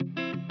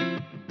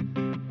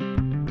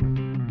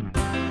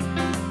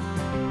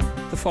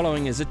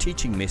following is a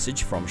teaching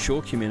message from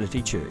Shore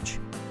Community Church.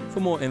 For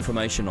more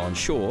information on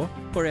Shore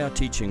or our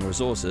teaching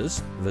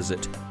resources,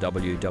 visit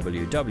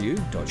www.shore.org.nz.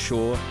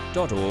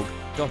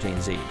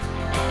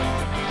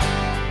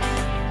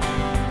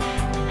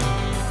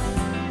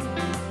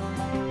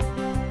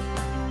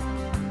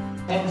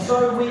 And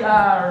so we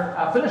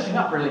are finishing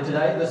up really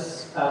today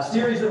this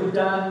series that we've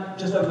done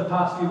just over the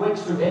past few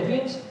weeks through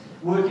Advent,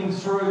 working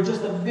through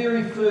just the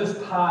very first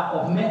part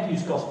of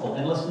Matthew's Gospel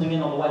and listening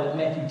in on the way that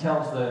Matthew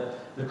tells the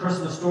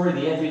Christmas story,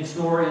 the Advent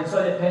story. And so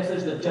that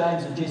passage that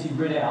James and Jesse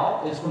read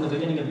out is from the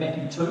beginning of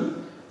Matthew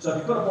 2. So if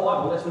you've got a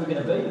Bible, that's where we're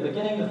going to be. The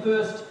beginning, the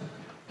first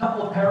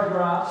couple of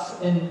paragraphs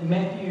in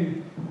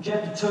Matthew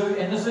chapter 2.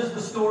 And this is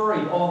the story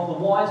of the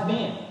wise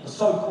men, the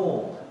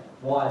so-called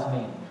wise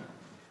men.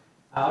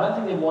 I don't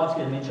think their wives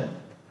get mentioned,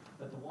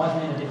 but the wise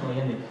men are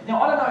definitely in there.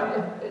 Now, I don't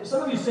know, if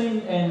some of you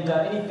seen and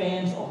any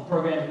fans of the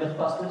program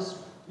Mythbusters?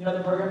 You know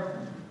the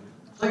program?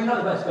 So you know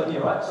the basic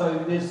idea, right? So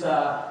there's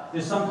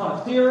some kind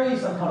of theory,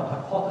 some kind of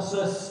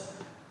hypothesis,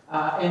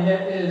 and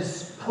that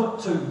is put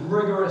to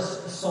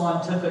rigorous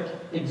scientific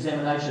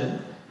examination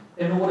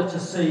in order to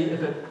see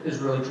if it is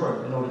really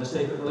true, in order to see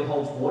if it really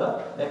holds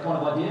water, that kind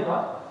of idea,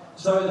 right?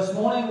 So this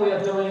morning we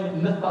are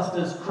doing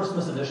Mythbusters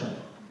Christmas edition,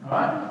 all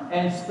right?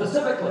 And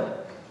specifically,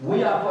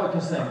 we are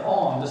focusing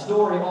on the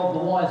story of the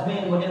wise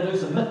men, and we're going to do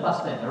some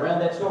myth-busting around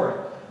that story.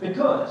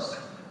 Because,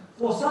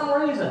 for some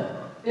reason,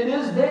 it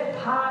is that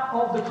part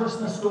of the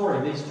Christmas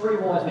story, these three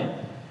wise men,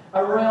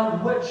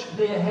 around which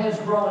there has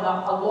grown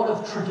up a lot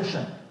of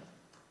tradition.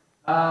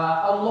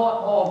 A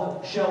lot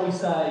of, shall we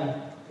say,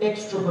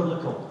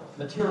 extra-biblical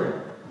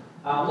material,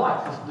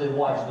 like the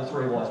wives of the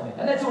three wise men.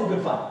 And that's all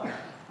good fun.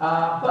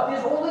 But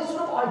there's all these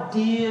sort of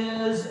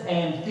ideas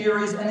and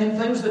theories and then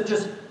things that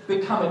just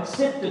become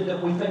accepted that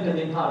we think are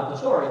then part of the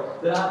story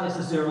that aren't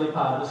necessarily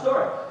part of the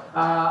story.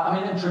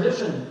 In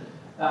tradition,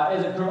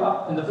 as it grew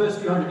up in the first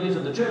few hundred years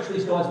of the church,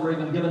 these guys were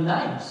even given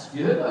names.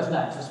 You heard those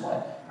names this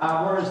way.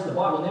 Whereas the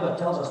Bible never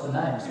tells us the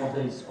names of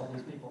these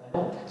people at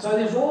all. So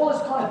there's all this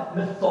kind of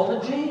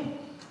mythology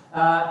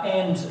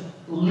and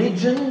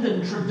legend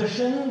and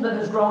tradition that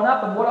has grown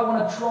up, and what I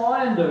want to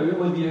try and do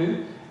with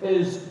you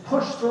is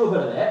push through a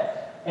bit of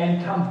that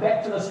and come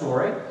back to the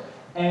story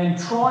and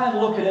try and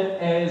look at it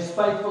as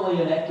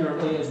faithfully and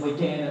accurately as we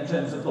can in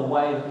terms of the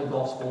way that the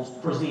Gospels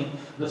present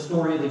the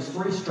story of these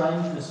three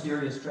strange,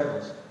 mysterious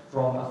travellers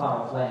from a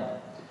far-off land.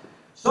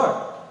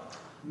 So,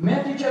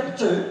 Matthew chapter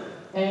 2,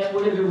 and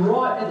we're going to be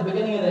right at the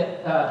beginning of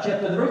that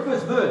chapter. The very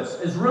first verse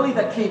is really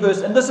the key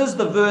verse, and this is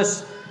the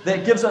verse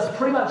that gives us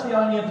pretty much the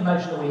only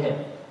information that we have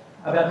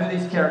about who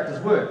these characters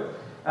were.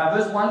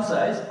 Verse 1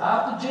 says,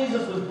 "After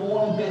Jesus was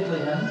born in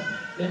Bethlehem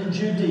in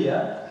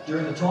Judea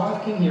during the time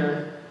of King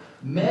Herod,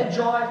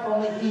 Magi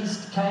from the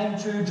east came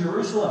to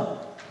Jerusalem."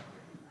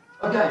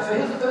 Okay, so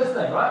here's the first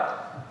thing, right?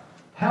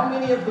 How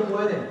many of them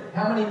were there?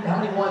 How many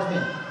wise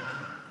men?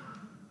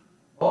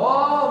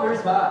 Oh, very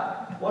smart.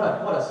 What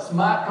a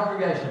smart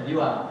congregation you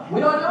are.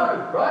 We don't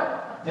know, right?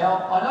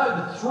 Now, I know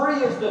the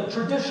 3 is the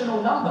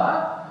traditional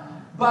number,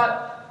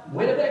 but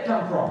where did that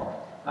come from?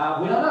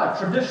 We don't know.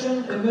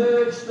 Tradition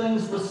emerged,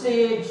 things were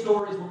said,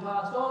 stories were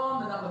passed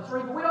on, the number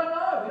 3, but we don't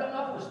know. We don't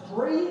know if it was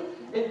 3.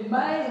 It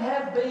may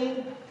have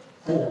been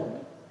 4.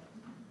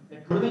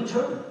 It could have been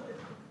 2.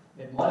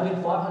 It might have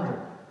been 500.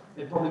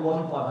 It probably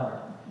wasn't 500.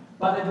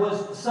 But it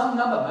was some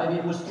number. Maybe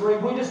it was 3.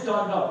 We just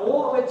don't know.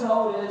 All that we're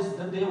told is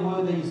that there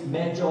were these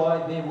magi,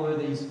 there were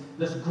this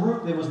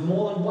group, there was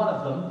more than one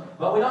of them,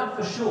 but we don't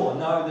for sure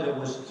know that it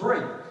was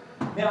 3.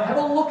 Now, have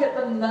a look at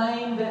the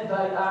name that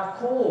they are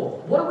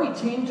called. What do we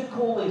tend to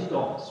call these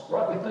guys?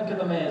 Right? We think of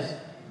them as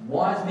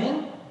wise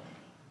men.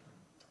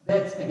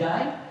 That's,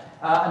 again,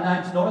 a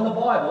name that's not in the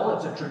Bible.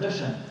 It's a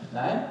tradition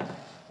name.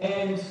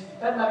 And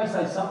that maybe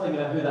says something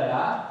about who they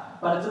are,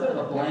 but it's a bit of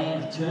a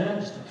bland term,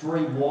 just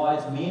 3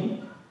 wise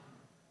men.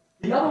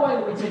 The other way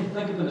that we tend to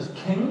think of them is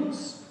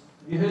kings.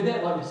 Have you heard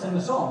that? Like we sing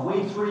the song,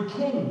 "We 3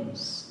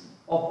 kings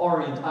of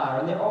Orient are,"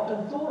 and they're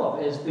often thought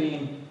of as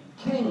being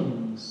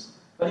kings.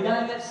 But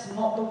again, that's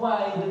not the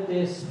way that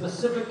they're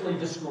specifically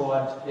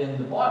described in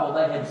the Bible.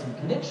 They had some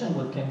connection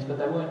with kings, but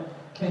they weren't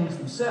kings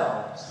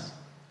themselves.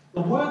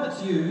 The word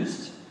that's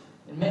used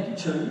in Matthew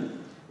 2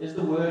 is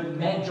the word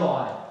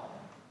magi.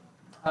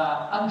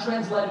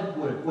 Untranslated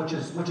word, which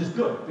is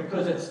good,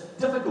 because it's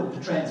difficult to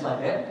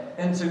translate that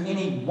into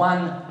any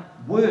one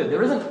word.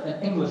 There isn't an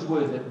English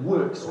word that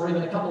works, or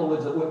even a couple of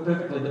words that work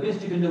perfectly. The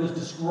best you can do is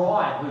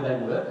describe who they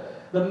were.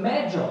 The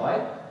Magi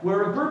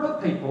were a group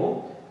of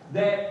people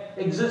that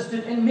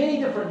existed in many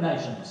different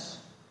nations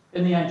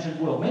in the ancient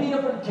world. Many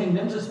different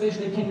kingdoms,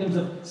 especially kingdoms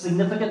of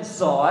significant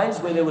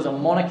size, where there was a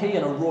monarchy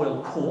and a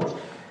royal court.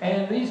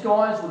 And these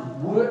guys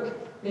would work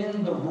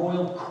in the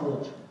royal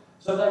court.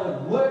 So they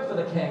would work for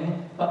the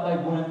king, but they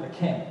weren't the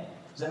king.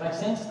 Does that make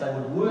sense? They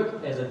would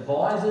work as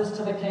advisors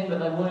to the king, but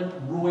they weren't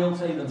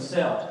royalty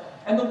themselves.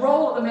 And the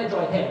role that the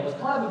Magi had was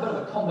kind of a bit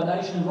of a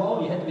combination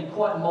role. You had to be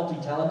quite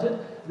multi-talented.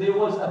 There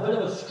was a bit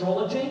of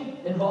astrology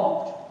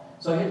involved.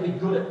 So you had to be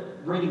good at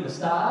reading the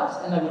stars,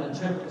 and they would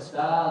interpret the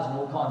stars in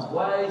all kinds of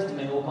ways to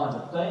mean all kinds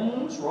of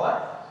things,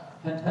 right?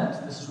 Hint,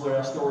 hint, this is where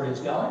our story is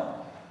going.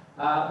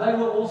 They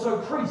were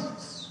also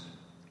priests,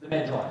 the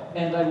Magi,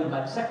 and they would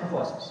make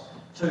sacrifices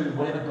to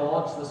whatever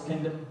gods this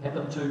kingdom had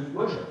them to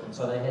worship. And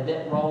so they had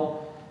that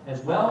role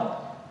as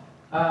well.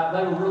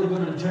 They were really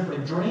good at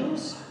interpreting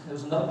dreams. There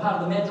was another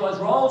part of the Magi's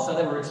role, so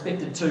they were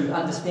expected to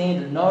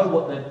understand and know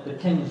what the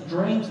king's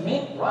dreams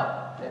meant,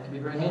 right? That could be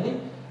very handy.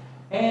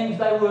 And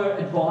they were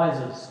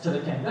advisors to the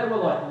king. They were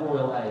like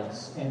royal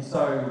aides. And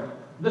so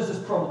that's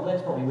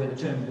probably where the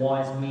term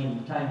wise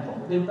men came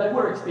from. They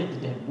were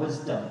expected to have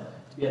wisdom,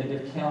 to be able to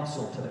give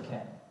counsel to the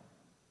king.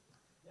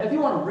 Now, if you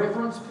want a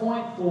reference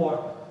point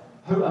for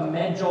who a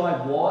Magi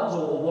was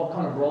or what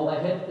kind of role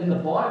they had in the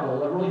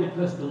Bible, a really good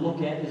person to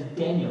look at is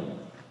Daniel.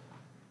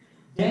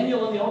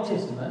 Daniel in the Old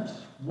Testament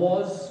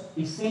was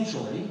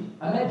essentially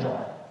a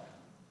Magi,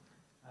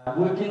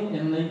 working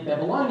in the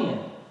Babylonian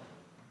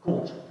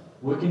court,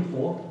 working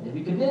for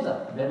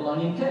Nebuchadnezzar, the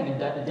Babylonian king. And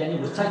Daniel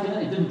was taken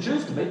in. He didn't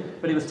choose to be,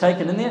 but he was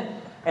taken in there.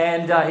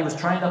 And he was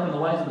trained up in the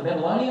ways of the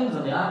Babylonians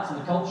and the arts and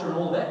the culture and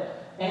all that.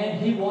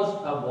 And he was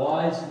a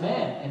wise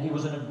man, and he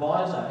was an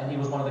advisor, and he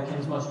was one of the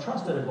king's most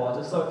trusted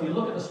advisors. So if you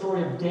look at the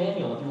story of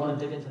Daniel, if you want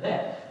to dig into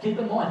that, keep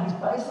in mind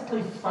he's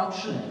basically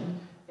functioning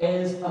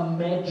as a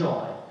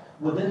Magi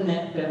within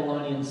that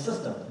Babylonian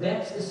system.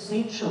 That's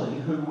essentially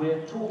who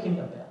we're talking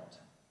about.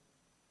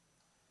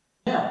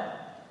 Now,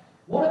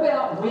 what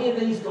about where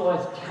these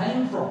guys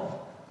came from?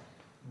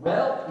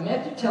 Well,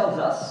 Matthew tells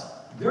us,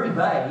 very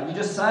vague, he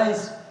just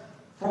says,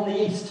 from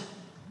the east.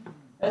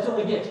 That's what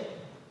we get.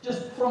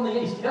 Just from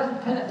the east. He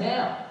doesn't pin it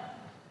down.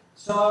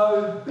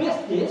 So,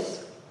 best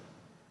guess,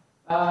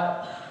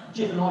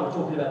 Jeff and I were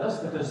talking about this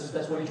because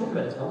that's what you talk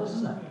about as elders,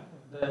 isn't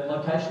it? The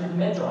location of the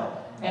Magi.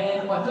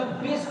 And I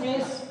think best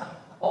guess,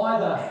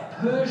 either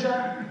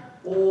Persia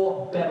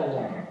or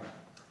Babylon.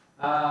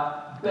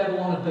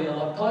 Babylon would be a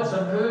lot closer.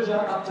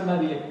 Persia up to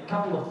maybe a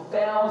couple of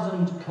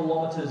 1,000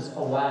 kilometres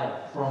away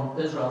from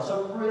Israel.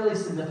 So really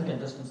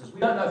significant distances. We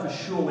don't know for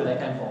sure where they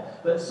came from.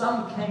 But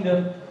some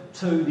kingdom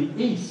to the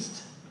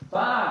east,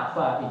 far,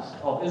 far east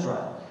of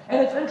Israel.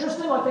 And it's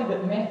interesting, I think,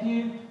 that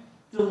Matthew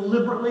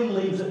deliberately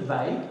leaves it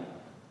vague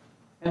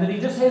and that he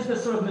just has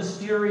this sort of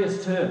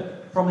mysterious term,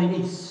 from the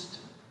east.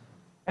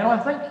 And I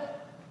think,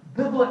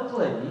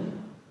 biblically,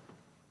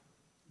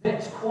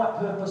 that's quite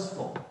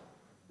purposeful.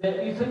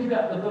 That you think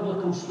about the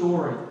biblical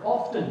story,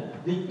 often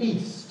the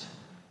east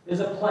is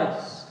a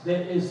place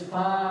that is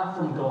far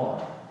from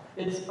God.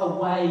 It's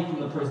away from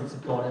the presence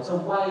of God. It's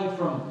away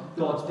from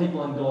God's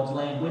people and God's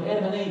land. When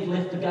Adam and Eve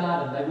left the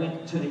garden, they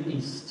went to the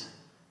east.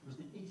 It was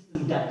the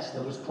eastern gate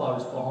that was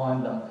closed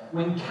behind them.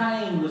 When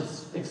Cain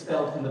was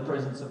expelled from the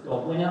presence of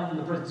God, went out from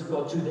the presence of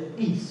God to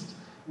the east,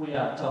 we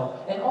are told.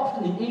 And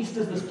often the east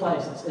is this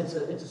place. It's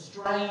a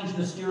strange,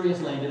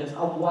 mysterious land, and it's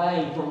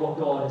away from what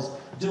God is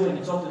doing.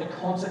 It's often a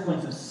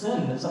consequence of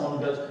sin that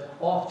someone goes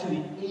off to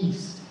the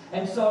east.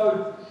 And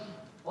so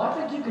I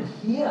think you could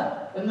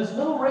hear in this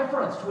little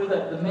reference to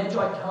where the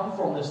Magi come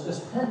from, this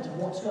hint of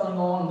what's going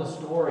on in the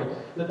story,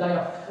 that they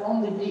are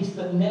from the east.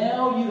 But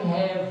now you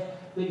have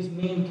these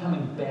men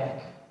coming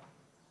back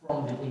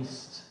from the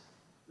east.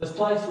 This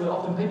place where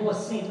often people are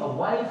sent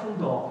away from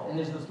God, and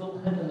there's this little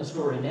hint in the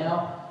story.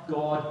 Now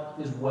God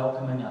is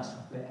welcoming us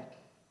back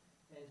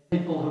as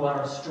people who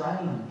are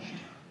estranged,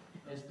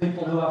 as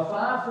people who are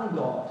far from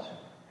God.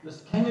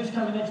 This King who's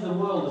coming into the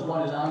world is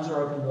one whose arms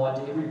are open wide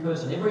to every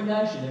person, every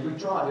nation, every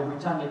tribe, every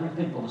tongue, every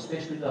people,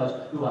 especially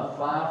those who are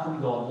far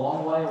from God,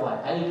 long way away,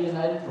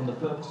 alienated from the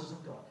purposes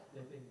of God.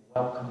 They're being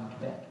welcomed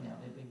back now.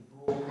 They're being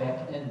brought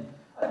back in.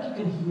 I think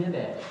you can hear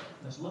that,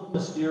 this little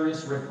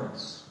mysterious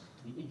reference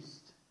to the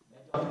east,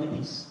 back to the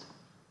east.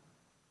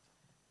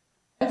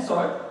 And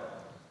so,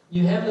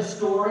 you have the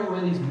story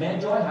where these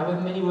Magi, however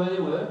many they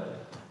were,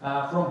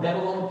 from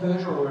Babylon or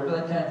Persia or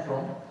wherever they came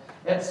from,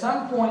 at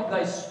some point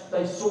they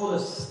saw the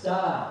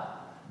star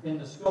in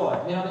the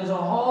sky. Now there's a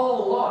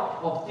whole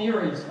lot of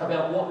theories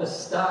about what the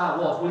star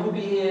was. We will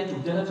be here till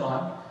dinner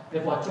time.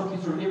 If I took you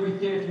through every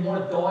theory, if you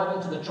want to dive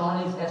into the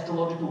Chinese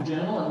Astrological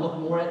Journal and look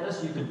more at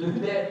this, you could do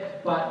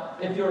that. But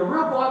if you're a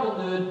real Bible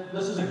nerd,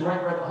 this is a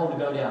great rabbit hole to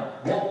go down.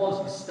 What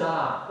was the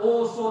star?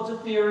 All sorts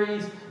of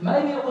theories.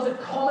 Maybe it was a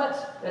comet.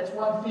 That's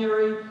one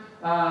theory.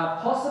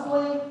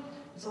 Possibly.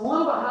 It's a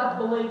little bit hard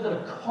to believe that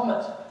a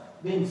comet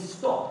then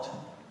stopped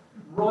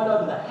right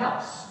over the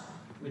house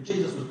where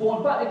Jesus was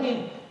born. But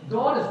again,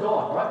 God is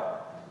God,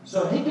 right?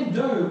 So he can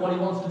do what he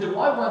wants to do.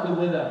 I wonder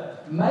whether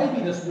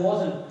maybe this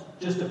wasn't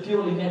just a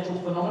purely natural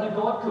phenomenon.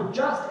 God could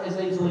just as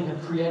easily have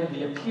created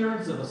the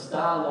appearance of a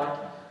star-like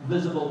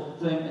visible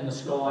thing in the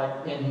sky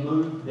and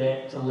moved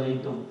that to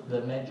lead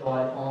the Magi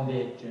on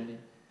their journey.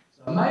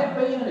 So it may have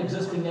been an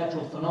existing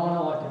natural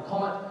phenomenon like a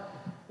comet.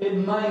 It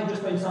may have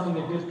just been something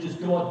that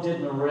just God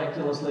did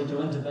miraculously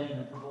to intervene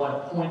and provide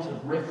a point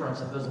of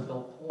reference, a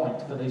visible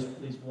point for these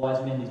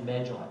wise men, these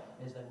Magi,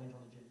 as they went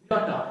on the journey. We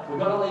don't know. We've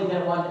got to leave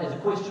that one as a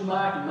question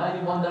mark, and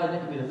maybe one day that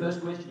could be the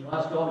first question you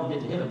ask God when you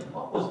get to heaven.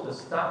 What was the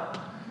star?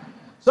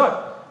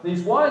 So,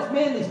 these wise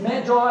men, these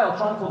magi, I'll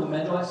try and call them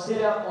magi,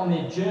 set out on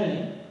their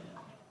journey.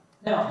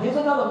 Now, here's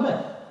another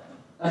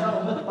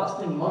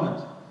myth-busting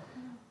moment.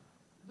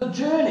 The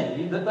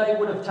journey that they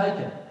would have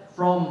taken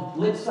from,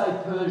 let's say,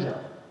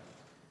 Persia,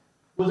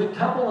 was a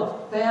couple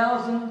of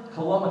 1,000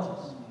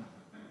 kilometres.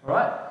 All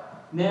right?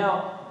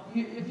 Now,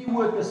 if you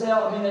work this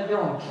out, I mean,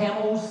 they're on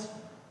camels.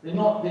 They're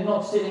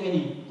not setting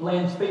any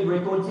land speed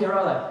records here,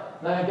 are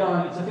they? They are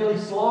going, it's a fairly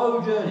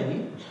slow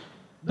journey.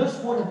 This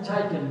would have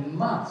taken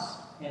months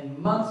and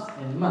months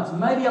and months,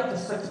 maybe up to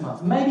 6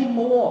 months, maybe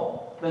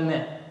more than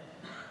that.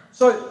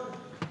 So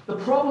the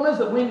problem is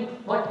that when,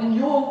 like in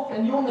your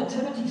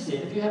nativity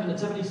set, if you have a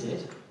nativity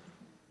set,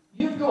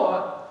 you've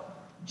got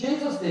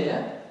Jesus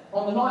there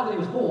on the night that he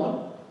was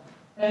born,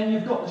 and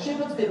you've got the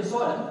shepherds there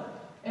beside him,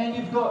 and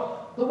you've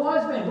got the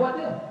wise men right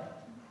there.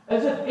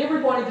 As if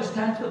everybody just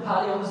came to the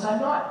party on the same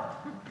night.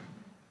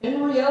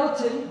 In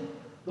reality,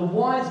 the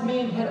wise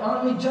men had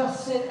only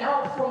just set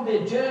out from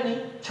their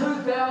journey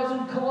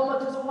 2,000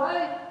 kilometres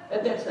away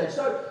at that stage.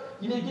 So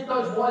you need to get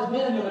those wise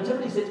men in your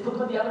nativity sets, put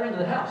them at the other end of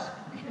the house.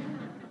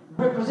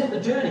 Represent the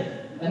journey.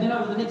 And then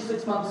over the next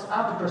 6 months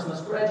after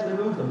Christmas, gradually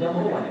move them down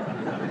the hallway.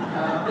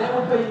 That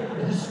would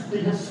be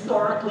the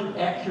historically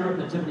accurate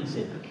nativity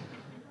set.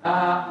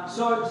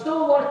 So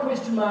still a lot of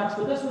question marks,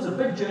 but this was a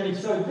big journey.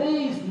 So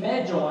these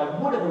magi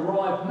would have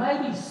arrived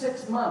maybe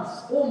 6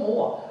 months or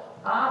more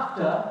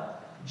after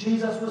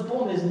Jesus was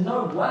born. There's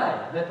no way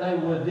that they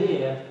were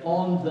there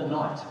on the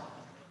night.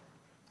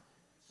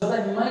 So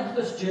they make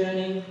this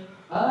journey,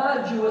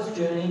 arduous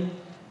journey,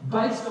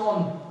 based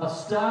on a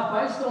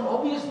star, based on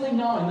obviously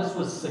knowing this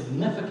was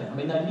significant. I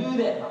mean, they knew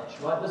that much,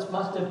 right? This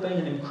must have been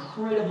an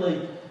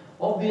incredibly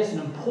obvious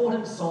and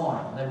important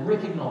sign. They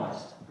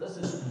recognised this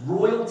is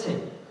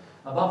royalty,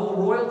 above all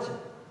royalty.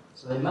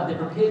 So they're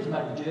prepared to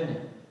make the journey.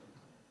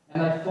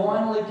 And they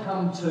finally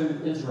come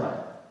to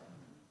Israel.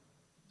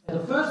 And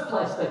the first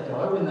place they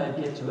go when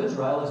they get to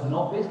Israel is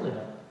not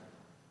Bethlehem.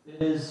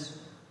 It is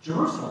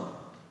Jerusalem.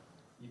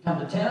 You come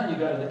to town, you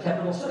go to the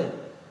capital city,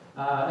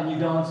 and you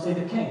go and see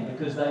the king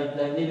because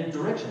they needed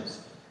directions.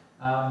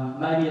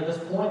 Maybe at this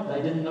point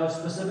they didn't know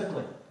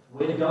specifically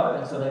where to go,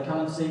 and so they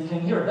come and see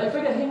King Herod. They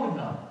figure he would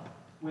know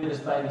where this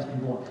baby's been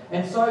born.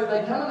 And so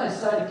they come and they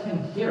say to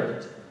King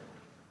Herod,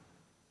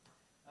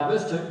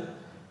 verse 2,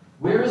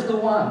 "Where is the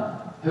one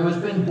who has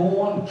been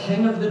born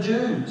King of the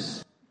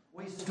Jews?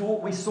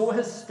 We saw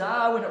his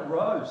star when it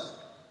rose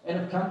and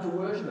have come to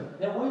worship him."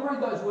 Now, when we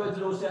read those words,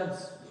 it all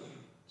sounds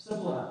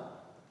simple enough.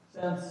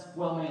 Sounds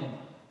well-meaning.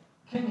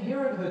 King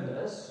Herod heard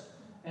this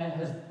and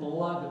his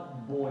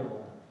blood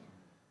boiled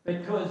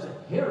because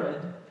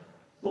Herod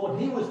thought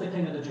he was the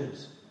king of the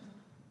Jews.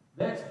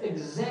 That's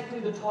exactly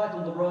the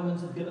title the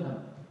Romans had given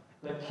him,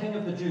 the King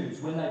of the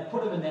Jews. When they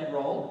put him in that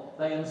role,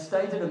 they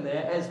instated him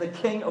there as the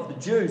King of the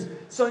Jews.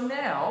 So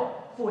now,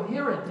 for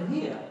Herod to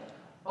hear,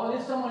 oh,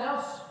 there's someone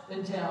else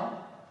in town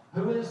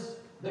who is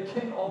the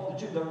King of the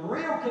Jews, the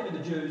real King of the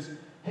Jews,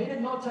 he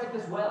did not take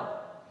this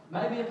well.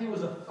 Maybe if he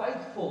was a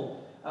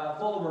faithful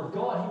follower of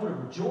God, he would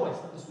have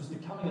rejoiced that this was the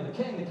coming of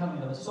the King, the coming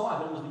of the Messiah,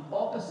 but it was the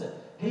opposite.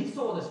 He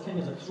saw this king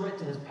as a threat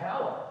to his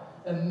power.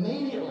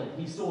 Immediately,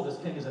 he saw this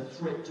king as a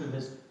threat to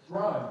his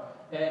throne.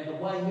 And the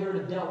way Herod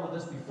had dealt with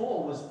this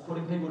before was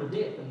putting people to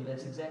death, and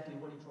that's exactly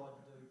what he tried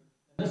to do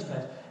in this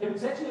case. It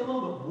was actually a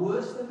little bit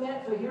worse than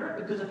that for Herod,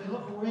 because if you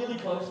look really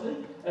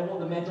closely at what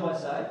the Magi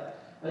say,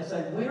 they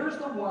say, "Where is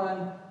the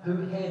one who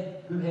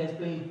has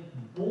been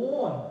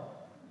born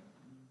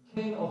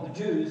King of the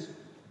Jews?"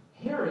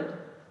 Herod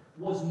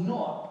was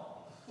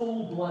not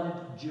full-blooded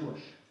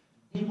Jewish.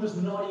 He was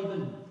not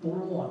even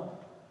born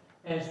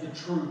as the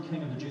true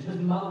King of the Jews. His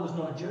mother was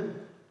not a Jew.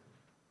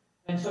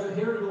 And so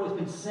Herod had always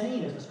been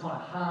seen as this kind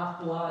of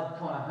half-blood,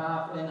 kind of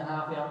half-in,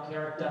 half-out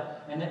character,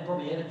 and that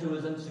probably added to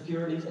his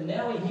insecurities. And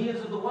now he hears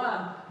of the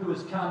one who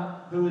has come,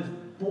 who is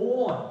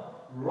born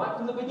right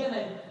from the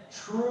beginning,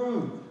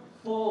 true,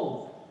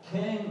 full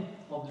King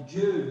of the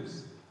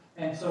Jews.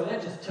 And so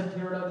that just tipped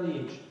Herod over the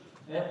edge.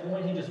 At that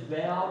point, he just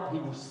vowed he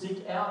will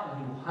seek out and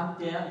he will hunt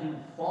down, he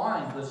will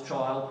find this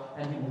child,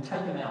 and he will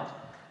take him out,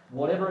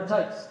 whatever it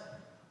takes.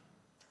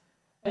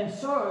 And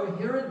so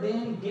Herod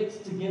then gets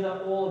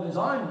together all of his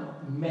own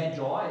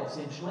magi,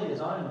 essentially,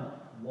 his own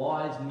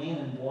wise men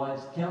and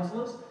wise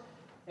counselors,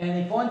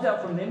 and he finds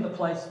out from them the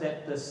place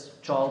that this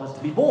child is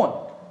to be born.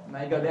 And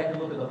they go back and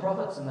look at the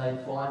prophets, and they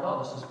find, oh,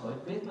 this is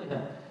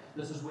Bethlehem.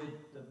 This is where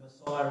the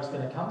Messiah is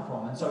going to come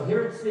from. And so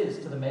Herod says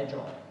to the magi,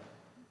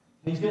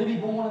 he's going to be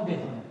born in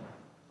Bethlehem.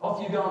 Off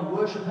you go and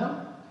worship him,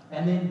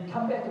 and then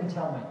come back and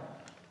tell me.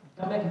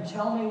 Come back and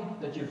tell me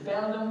that you've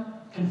found him,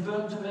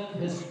 confirm to me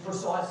his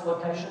precise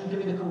location,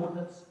 give me the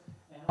coordinates,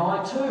 and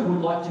I too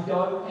would like to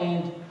go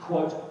and,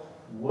 quote,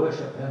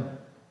 worship him.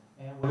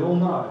 And we all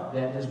know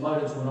that his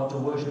motives were not to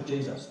worship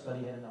Jesus, but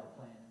he had another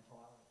plan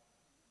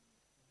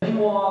entirely.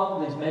 Meanwhile,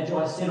 these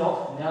magi set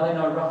off. Now they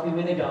know roughly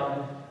where they're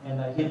going, and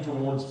they head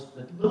towards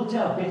the little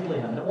town of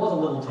Bethlehem. And it was a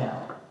little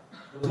town.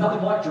 It was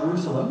nothing like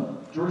Jerusalem.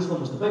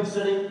 Jerusalem was the big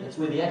city. That's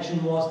where the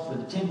action was. That's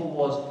where the temple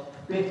was.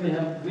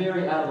 Bethlehem,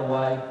 very out of the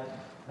way.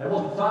 It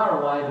wasn't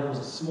far away, but it was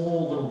a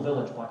small little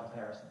village by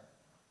comparison.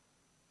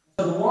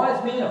 So the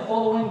wise men are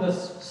following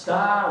this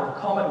star or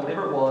comet,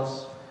 whatever it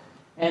was,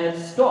 and it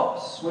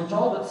stops. We're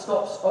told it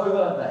stops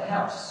over the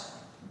house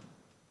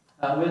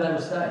where they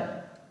were staying.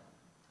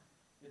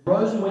 It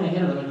rose and went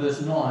ahead of them in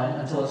verse 9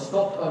 until it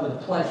stopped over the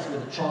place where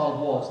the child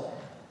was.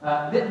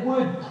 That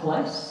word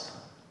place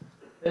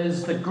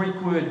is the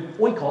Greek word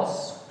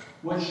oikos,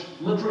 which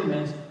literally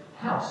means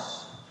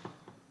house,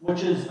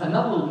 which is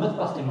another little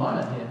myth-busting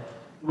moment here.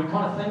 We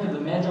kind of think of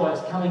the Magi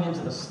as coming into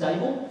the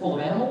stable full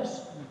of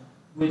animals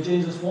where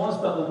Jesus was,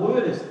 but the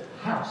word is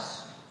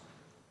house.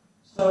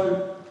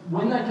 So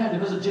when they came to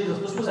visit Jesus,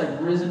 this was a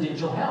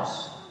residential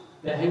house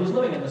that he was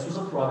living in. This was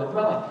a private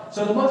dwelling.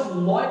 So the most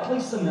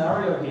likely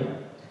scenario here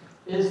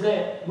is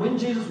that when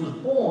Jesus was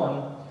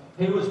born,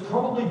 he was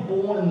probably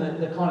born in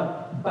the kind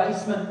of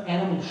basement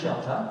animal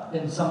shelter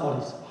in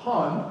somebody's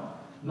home,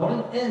 not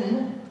an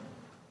inn,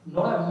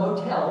 not a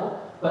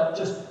motel, but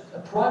just a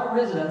private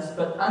residence,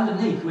 but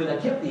underneath where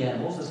they kept the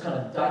animals, this kind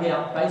of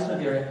dug-out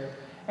basement area.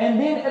 And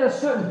then at a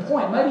certain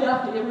point, maybe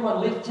after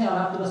everyone left town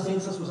after the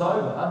census was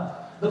over,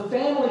 the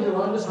family who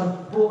owned this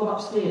home brought them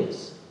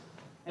upstairs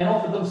and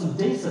offered them some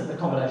decent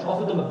accommodation,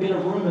 offered them a better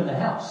room in the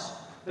house,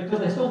 because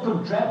they still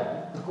couldn't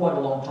travel for quite a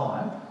long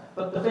time.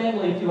 But the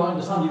family, if you owned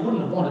this home, you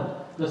wouldn't have wanted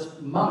this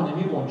mum and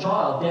a newborn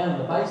child down in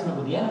the basement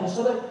with the animals,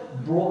 so they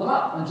brought them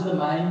up into the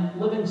main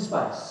living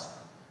space.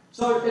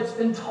 So it's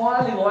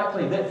entirely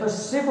likely that for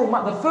several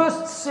months, the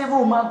first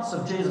several months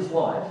of Jesus'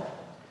 life,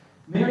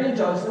 Mary and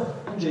Joseph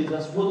and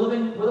Jesus were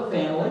living with a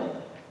family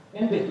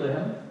in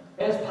Bethlehem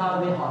as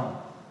part of their home.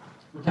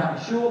 We can't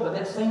be sure, but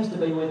that seems to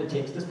be where the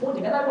text is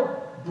pointing. And they were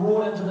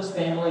brought into this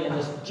family, and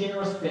this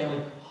generous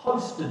family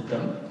hosted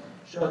them,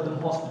 showed them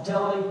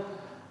hospitality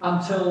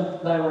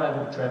until they were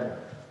able to travel.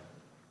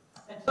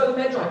 And so the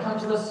Magi come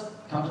to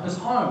this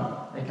home.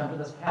 They come to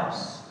this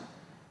house.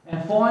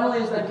 And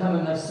finally, as they come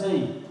in, they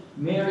see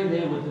Mary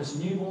there with this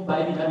newborn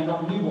baby, maybe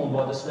not newborn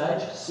by this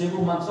stage,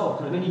 several months old,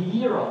 could have been a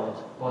year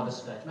old by this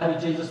stage. Maybe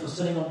Jesus was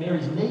sitting on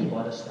Mary's knee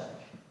by this stage.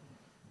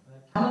 They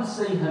come and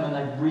see him and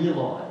they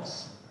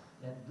realise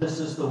that this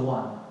is the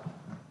one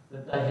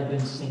that they had been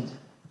sent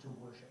to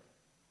worship.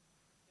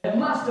 It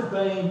must have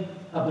been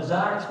a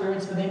bizarre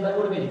experience for them. They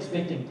would have been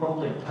expecting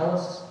probably a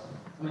palace.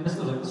 I mean, this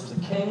was a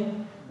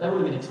king. They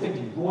would have been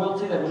expecting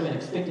royalty. They would have been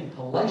expecting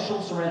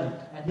palatial surrounding.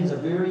 And here's a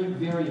very,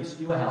 very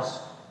obscure house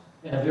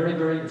in a very,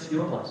 very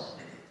obscure place.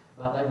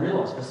 But they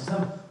realised this is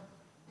him.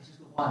 This is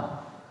the one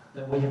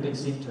that we have been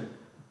sent to.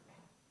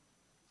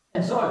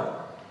 And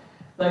so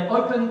they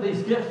open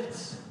these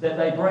gifts that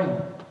they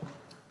bring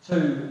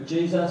to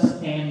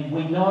Jesus, and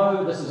we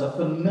know this is a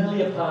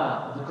familiar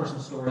part of the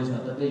Christmas story, isn't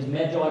it? That these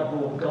Magi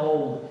brought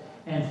gold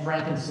and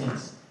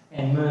frankincense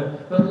and myrrh.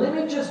 But let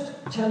me just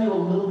tell you a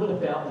little bit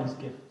about these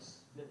gifts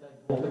that they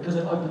brought, because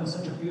it opens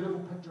such a beautiful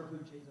picture of who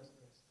Jesus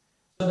is.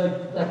 So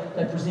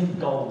they present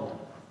gold.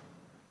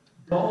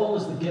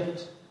 Gold is the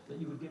gift that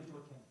you would give to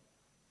a king.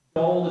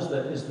 Gold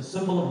is the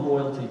symbol of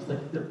royalty. It's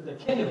the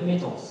king of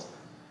metals.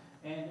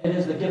 And it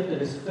is the gift that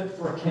is fit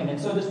for a king. And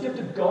so this gift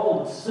of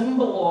gold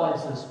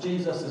symbolises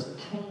Jesus'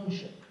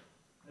 kingship.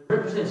 It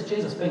represents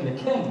Jesus being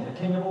the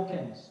king of all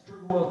kings, true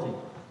royalty.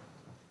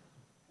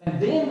 And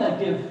then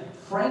they give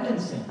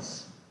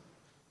frankincense.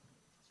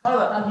 It's kind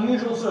of an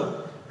unusual sort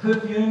of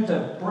perfume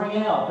to bring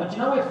out. But do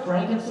you know where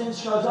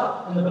frankincense shows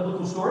up in the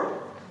biblical story?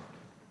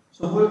 It's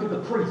the work of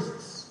the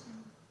priests.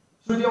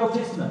 Through the Old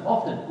Testament,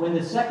 often, when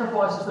there's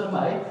sacrifices that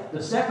are made,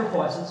 the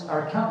sacrifices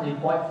are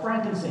accompanied by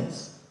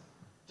frankincense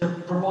to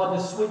provide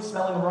this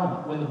sweet-smelling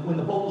aroma. When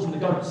the bulls and the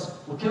goats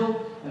were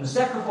killed and the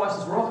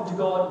sacrifices were offered to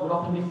God, it would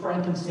often be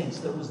frankincense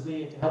that was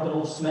there to help it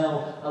all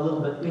smell a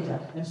little bit better.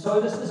 And so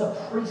this is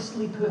a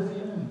priestly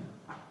perfume.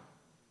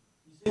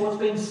 You see what's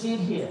being said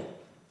here?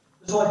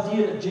 This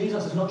idea that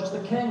Jesus is not just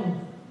the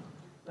king,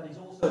 but he's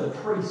also the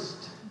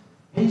priest.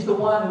 He's the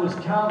one who has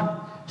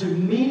come to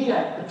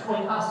mediate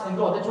between us and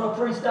God. That's what a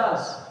priest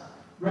does.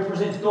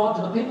 Represents God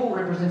to the people,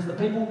 represents the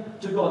people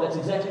to God. That's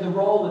exactly the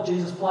role that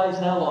Jesus plays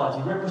in our lives.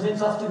 He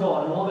represents us to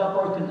God in all of our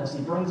brokenness.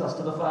 He brings us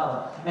to the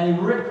Father. And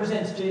he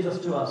represents Jesus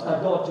to us,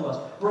 God to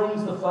us,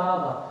 brings the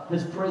Father,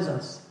 his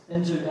presence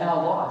into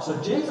our lives.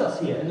 So Jesus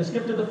here, in this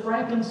gift of the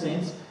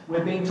frankincense,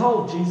 we're being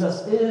told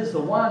Jesus is the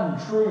one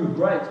true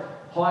great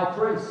high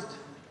priest.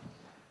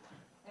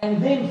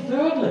 And then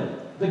thirdly,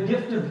 the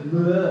gift of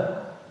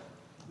myrrh.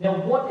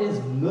 Now, what is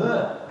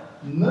myrrh?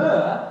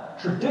 Myrrh,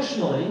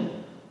 traditionally,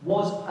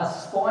 was a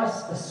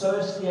spice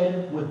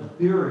associated with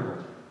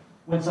burial.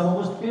 When someone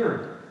was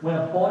buried, when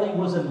a body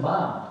was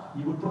embalmed,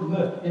 you would put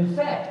myrrh. In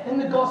fact, in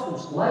the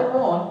Gospels, later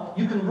on,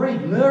 you can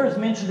read myrrh is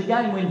mentioned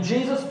again when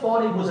Jesus'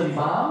 body was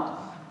embalmed,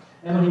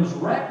 and when he was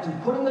wrapped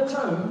and put in the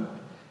tomb.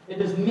 It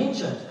is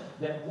mentioned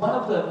that one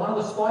of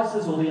the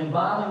spices or the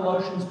embalming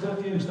lotions,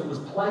 perfumes that was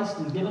placed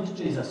and given to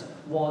Jesus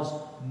was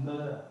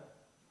myrrh.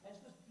 And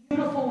it's this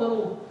beautiful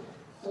little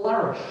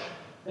flourish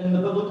in the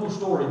biblical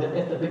story that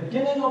at the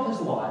beginning of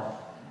his life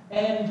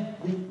and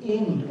the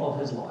end of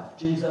his life,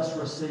 Jesus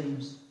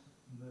receives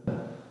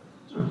myrrh.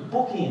 Sort of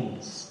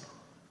bookends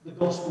the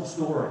gospel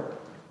story.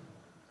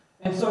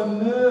 And so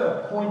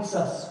myrrh points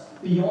us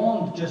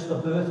beyond just the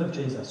birth of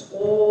Jesus,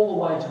 all the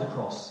way to the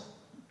cross.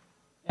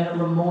 And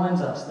it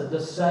reminds us that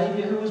this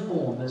Saviour who was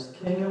born, this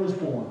King who was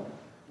born,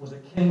 was a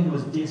king who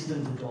was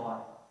destined to die.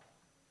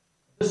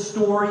 This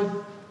story,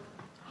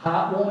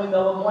 heartwarming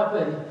though it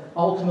might be,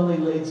 ultimately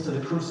leads to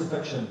the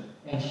crucifixion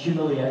and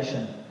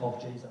humiliation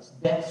of Jesus.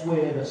 That's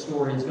where the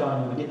story is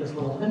going, and we get this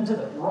little hint of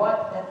it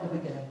right at the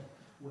beginning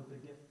with the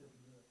gift of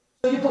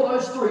myrrh. So you put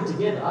those three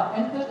together,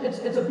 and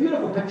it's a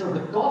beautiful picture of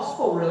the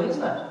gospel, really,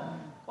 isn't it?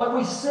 Like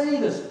we see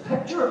this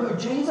picture of who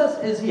Jesus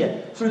is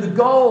here through the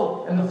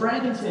gold and the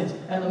frankincense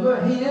and the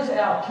myrrh. He is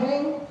our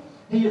king,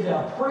 he is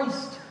our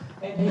priest,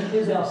 and he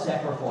is our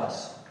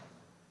sacrifice.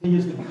 He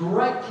is the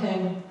great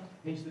king,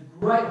 he's the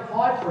great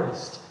high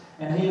priest,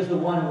 and he is the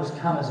one who has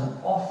come as an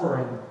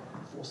offering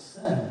for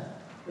sin.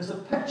 It's a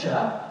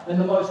picture in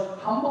the most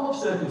humble of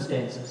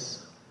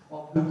circumstances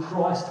of who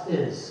Christ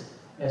is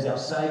as our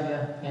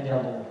Saviour and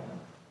our Lord.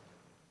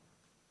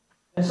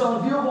 And so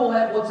in view of all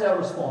that, what's our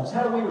response?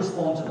 How do we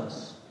respond to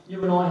this?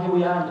 You and I, here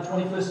we are in the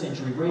 21st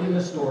century, reading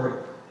this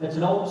story. It's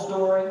an old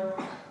story,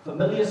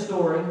 familiar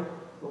story,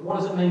 but what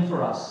does it mean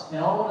for us? And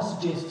I want to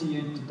suggest to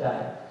you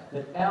today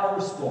that our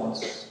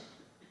response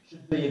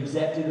should be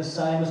exactly the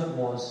same as it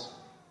was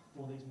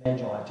for these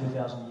Magi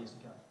 2,000 years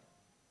ago.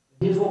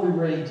 Here's what we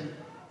read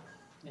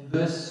in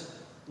verse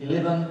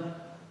 11.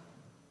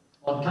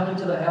 On coming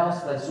to the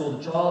house, they saw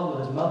the child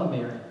with his mother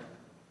Mary,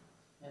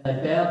 and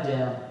they bowed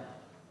down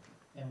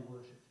and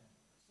worshipped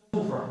him.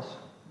 Simple phrase.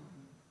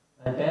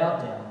 They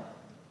bowed down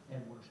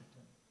and worshipped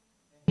him.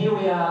 And here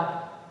we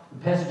are,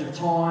 the passage of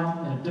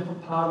time in a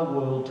different part of the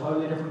world,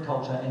 totally different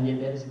culture, and yet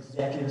that is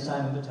exactly the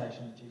same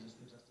invitation that Jesus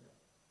gives us today.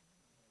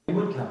 We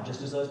would come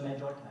just as those Magi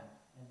came,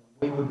 and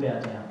we would bow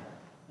down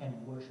and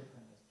worship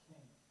him as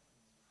King,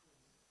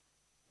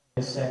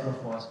 as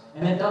sacrifice.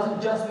 And that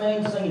doesn't just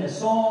mean singing a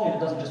song, and it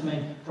doesn't just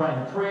mean praying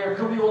a prayer. It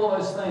could be all of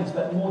those things,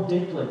 but more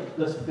deeply,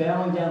 this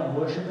bowing down and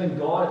worshipping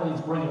God, it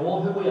means bringing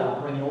all of who we are,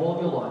 bringing all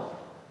of your life,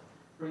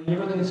 bringing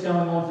everything that's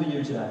going on for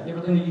you today,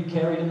 everything that you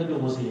carried in the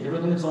doors here,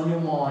 everything that's on your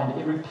mind,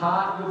 every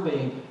part of your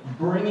being,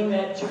 bringing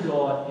that to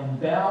God and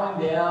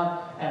bowing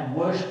down and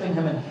worshipping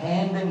him and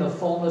handing the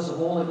fullness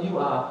of all that you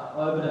are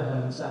over to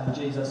him and saying,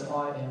 Jesus,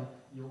 I am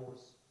yours.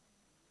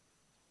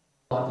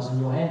 Life is in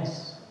your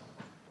hands.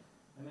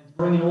 It means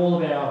bringing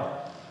all of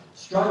our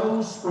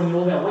struggles, bringing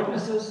all of our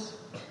weaknesses,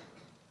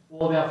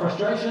 all of our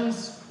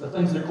frustrations, the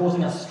things that are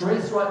causing us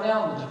stress right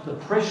now, the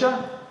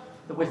pressure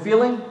that we're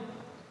feeling,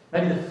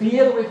 maybe the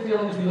fear that we're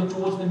feeling as we look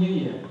towards the new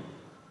year,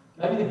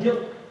 maybe the guilt,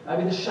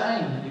 maybe the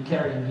shame that you're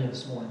carrying here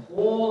this morning.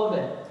 All of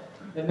that.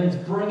 It means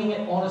bringing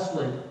it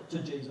honestly to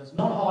Jesus.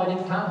 Not hiding,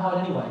 can't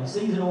hide anyway. He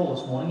sees it all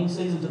this morning. He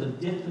sees into the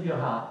depth of your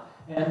heart.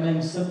 And it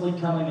means simply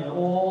coming in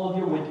all of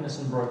your weakness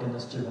and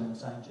brokenness to him and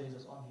saying,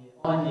 Jesus, I'm here.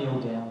 I kneel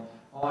down.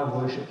 I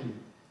worship you.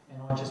 And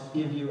I just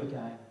give you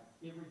again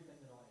everything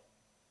that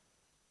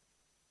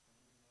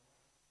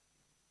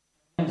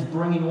I am. It means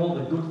bringing all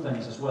the good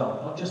things as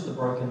well. Not just the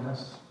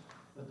brokenness,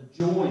 but the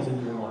joys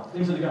in your life.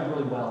 Things that are going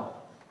really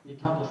well. The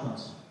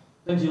accomplishments.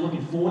 Things you're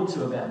looking forward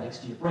to about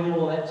next year. Bringing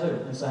all that too.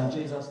 And saying,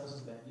 Jesus, this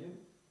is about you. And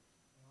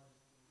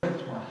I just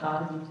lift my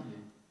heart into you.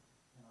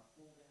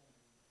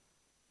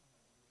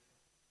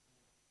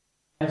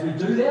 As we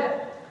do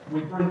that, we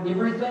bring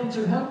everything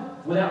to him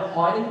without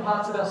hiding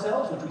parts of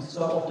ourselves, which we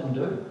so often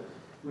do.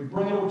 We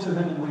bring it all to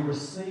him and we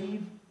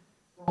receive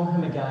from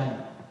him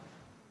again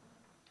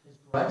his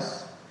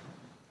grace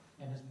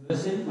and his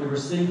mercy. We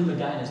receive him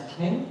again as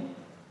king,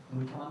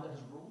 and we come under his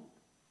rule.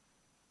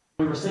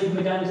 We receive him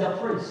again as our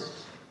priest,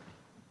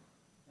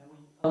 and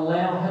we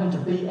allow him to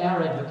be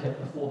our advocate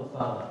before the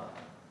Father.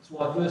 That's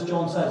why 1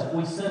 John says, if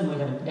we sin, we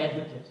have an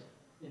advocate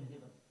in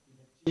heaven.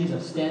 We have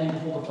Jesus standing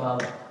before the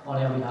Father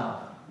on our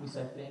behalf. We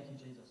say, thank you,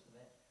 Jesus, for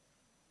that.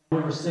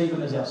 We receive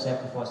him as our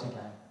sacrifice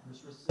again. We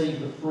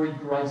receive the free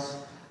grace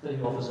that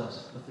he offers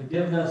us, the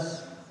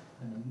forgiveness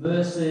and the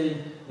mercy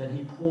that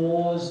he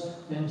pours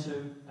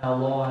into our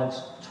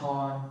lives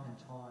time and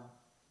time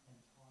and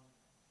time.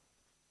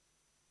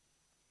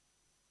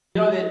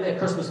 You know that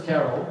Christmas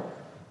carol,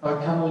 O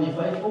Come All Ye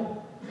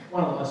Faithful?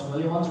 One of the most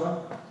familiar ones, right?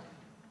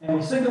 And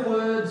we sing the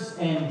words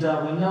and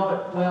we know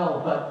it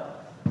well,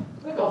 but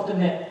I think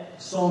often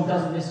that song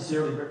doesn't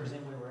necessarily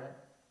represent where we're at.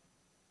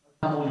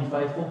 O Come All Ye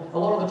Faithful. A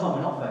lot of the time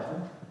we're not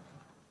faithful.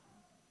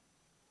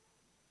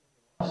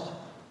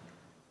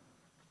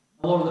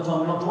 A lot of the time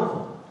we're not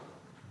joyful,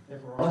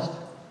 if we're honest.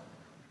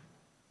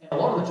 And a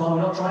lot of the time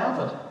we're not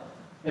triumphant,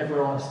 if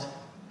we're honest.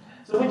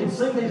 So we can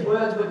sing these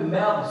words, we can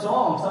mouth the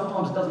song.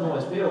 Sometimes it doesn't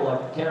always feel like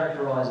it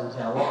characterises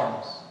our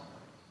lives.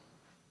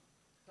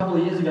 A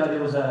couple of years ago there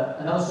was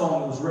another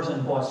song that was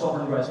written by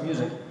Sovereign Grace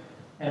Music,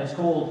 and it's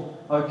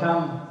called O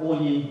Come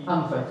All Ye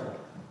Unfaithful.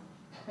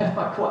 And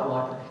I quite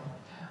like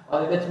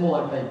it. That's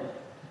more like me.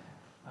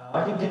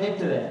 I can connect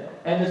to that.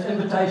 And this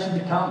invitation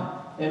to come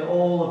in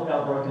all of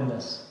our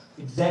brokenness,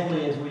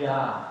 exactly as we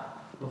are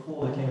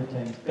before the King of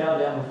Kings. Bow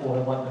down before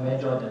him like the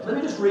Magi did. Let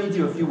me just read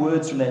you a few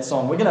words from that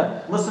song. We're going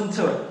to listen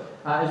to it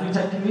as we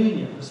take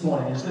communion this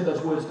morning, and just let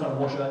those words kind of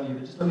wash over you,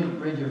 but just let me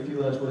read you a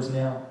few of those words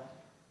now.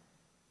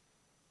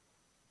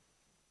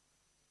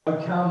 O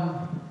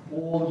come,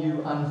 all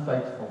you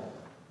unfaithful.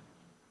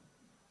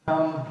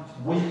 Come,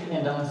 weak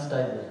and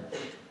unstable.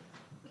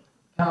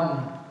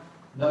 Come,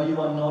 know you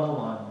are not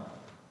alone.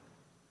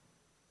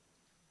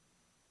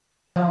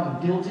 Come,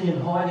 guilty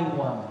and hiding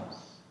ones.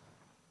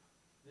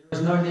 There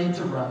is no need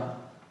to run.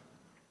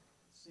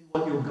 See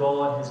what your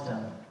God has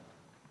done.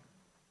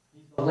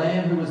 He's the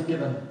Lamb who was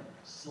given,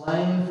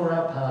 slain for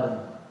our pardon.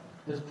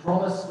 His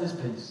promise is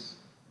peace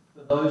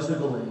for those who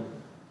believe.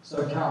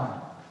 So come,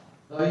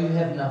 though you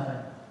have nothing.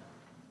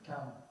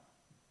 Come,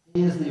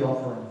 here's the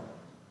offering.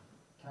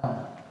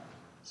 Come,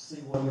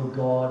 see what your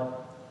God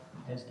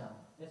has done.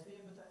 That's the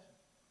invitation.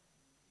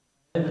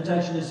 The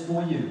invitation is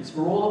for you. It's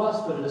for all of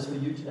us, but it is for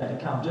you today to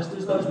come. Just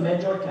as those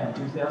Magi came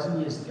 2,000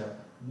 years ago,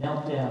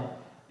 knelt down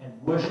and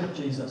worship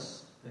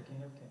Jesus, the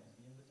King of Kings.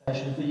 The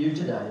invitation for you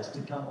today is to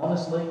come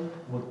honestly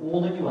with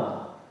all that you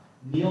are,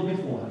 kneel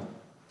before him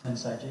and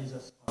say,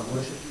 Jesus, I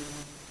worship you,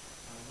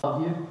 I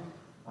love you,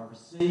 I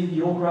receive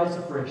your grace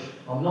afresh.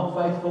 I'm not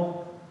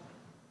faithful,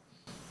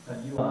 but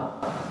you are.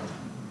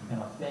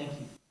 And I thank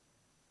you.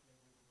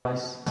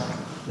 Grace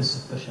is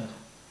sufficient.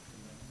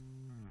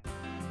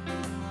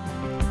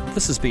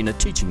 This has been a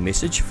teaching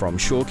message from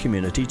Shore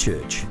Community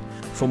Church.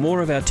 For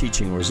more of our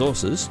teaching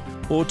resources,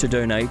 or to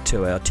donate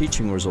to our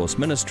teaching resource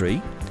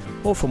ministry,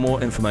 or for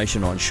more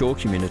information on Shore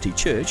Community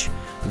Church,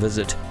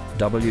 visit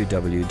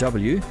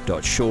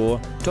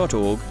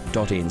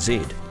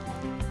www.shore.org.nz.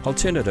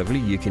 Alternatively,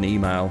 you can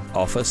email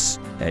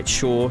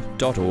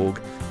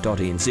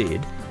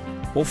office@shore.org.nz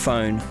or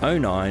phone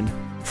 09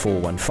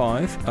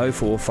 415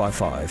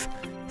 0455.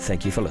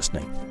 Thank you for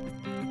listening.